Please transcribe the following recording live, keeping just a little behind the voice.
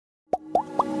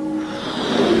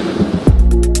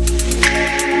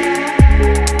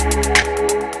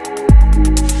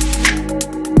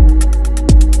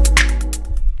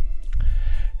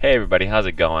everybody, how's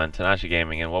it going? Tanshi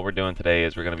Gaming, and what we're doing today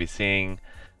is we're going to be seeing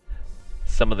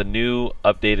some of the new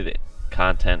updated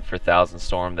content for Thousand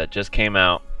Storm that just came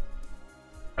out.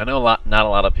 I know not a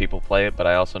lot of people play it, but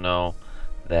I also know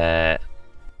that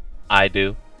I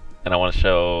do, and I want to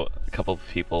show a couple of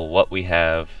people what we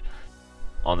have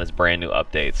on this brand new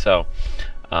update. So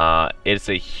it's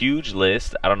a huge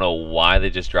list. I don't know why they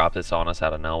just dropped this on us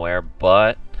out of nowhere,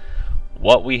 but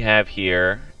what we have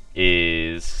here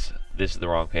is, this is the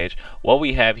wrong page. What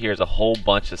we have here is a whole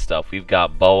bunch of stuff. We've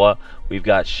got Boa, we've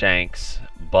got Shanks,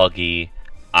 Buggy,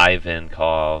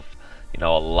 Ivankov. You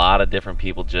know, a lot of different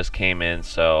people just came in.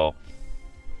 So,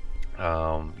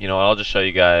 you know, I'll just show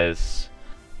you guys.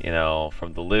 You know,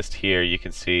 from the list here, you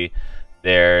can see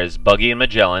there's Buggy and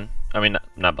Magellan. I mean,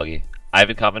 not Buggy.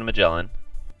 Ivankov and Magellan.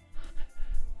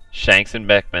 Shanks and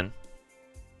Beckman.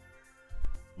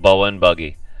 Boa and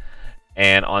Buggy.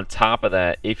 And on top of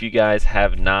that, if you guys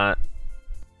have not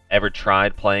ever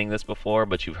tried playing this before,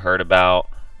 but you've heard about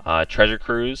Treasure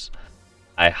Cruise,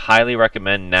 I highly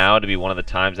recommend now to be one of the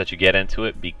times that you get into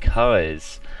it,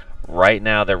 because right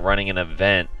now they're running an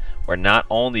event where not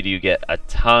only do you get a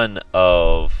ton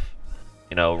of,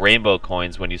 you know, rainbow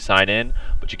coins when you sign in,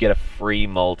 but you get a free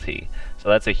multi. So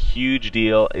that's a huge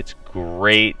deal. It's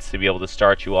great to be able to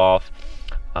start you off.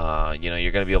 You know,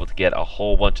 you're going to be able to get a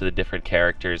whole bunch of the different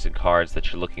characters and cards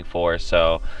that you're looking for.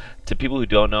 So to people who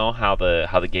don't know how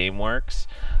the game works,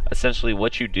 essentially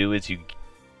what you do is you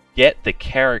get the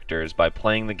characters by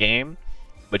playing the game,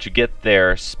 but you get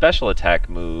their special attack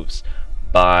moves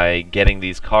by getting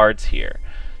these cards here.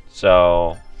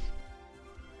 So,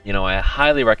 you know, I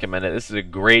highly recommend it. This is a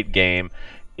great game.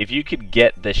 If you could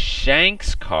get the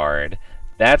Shanks card,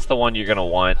 that's the one you're going to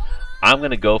want. I'm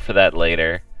going to go for that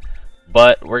later.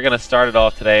 But we're going to start it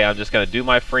off today. I'm just going to do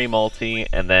my free multi,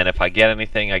 and then if I get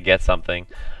anything, I get something.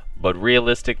 But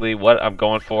realistically, what I'm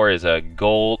going for is a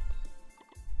gold.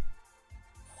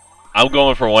 I'm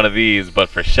going for one of these, but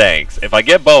for Shanks. If I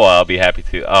get Boa, I'll be happy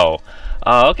to.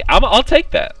 Okay. I'll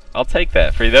take that. I'll take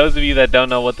that. For those of you that don't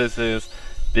know what this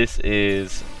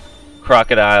is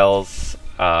Crocodile's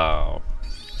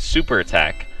super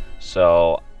attack.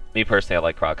 So, me personally, I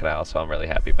like Crocodile, so I'm really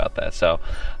happy about that. So,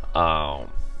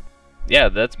 yeah,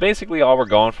 that's basically all we're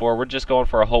going for. We're just going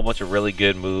for a whole bunch of really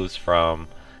good moves from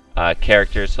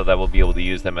characters so that we'll be able to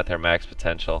use them at their max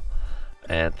potential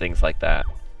and things like that.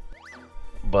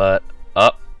 But,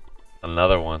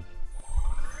 another one.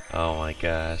 Oh my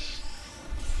gosh.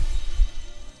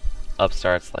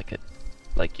 Upstarts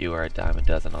like you are a dime a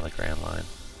dozen on the Grand Line.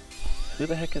 Who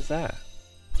the heck is that?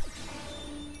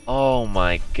 Oh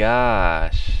my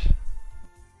gosh.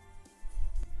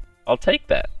 I'll take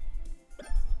that.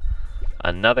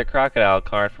 Another Crocodile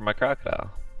card for my Crocodile.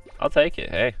 I'll take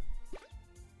it, hey.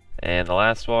 And the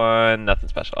last one, nothing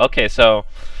special. Okay, so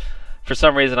for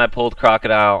some reason I pulled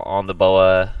Crocodile on the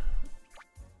Boa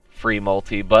free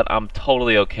multi, but I'm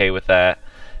totally okay with that.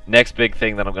 Next big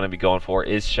thing that I'm going to be going for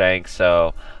is Shanks,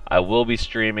 so I will be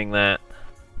streaming that.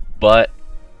 But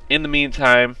in the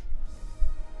meantime,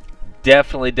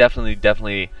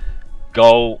 definitely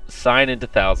go sign into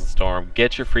Thousand Storm,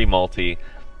 get your free multi,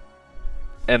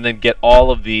 and then get all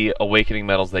of the awakening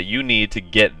medals that you need to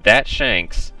get that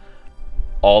Shanks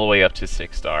all the way up to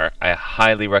 6-star. I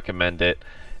highly recommend it.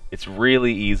 It's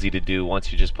really easy to do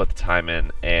once you just put the time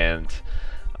in, and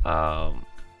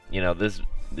you know, this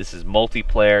is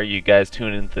multiplayer. You guys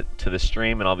tune in to the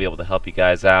stream, and I'll be able to help you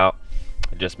guys out.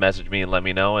 Just message me and let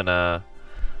me know, and we'll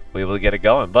be able to get it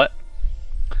going. But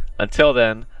until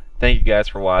then, thank you guys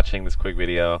for watching this quick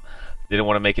video. Didn't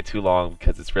want to make it too long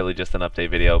because it's really just an update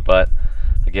video, but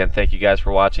again, thank you guys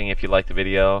for watching. If you liked the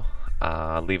video,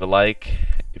 leave a like.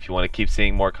 If you want to keep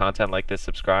seeing more content like this,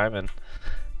 subscribe, and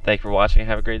thank you for watching.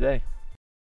 Have a great day.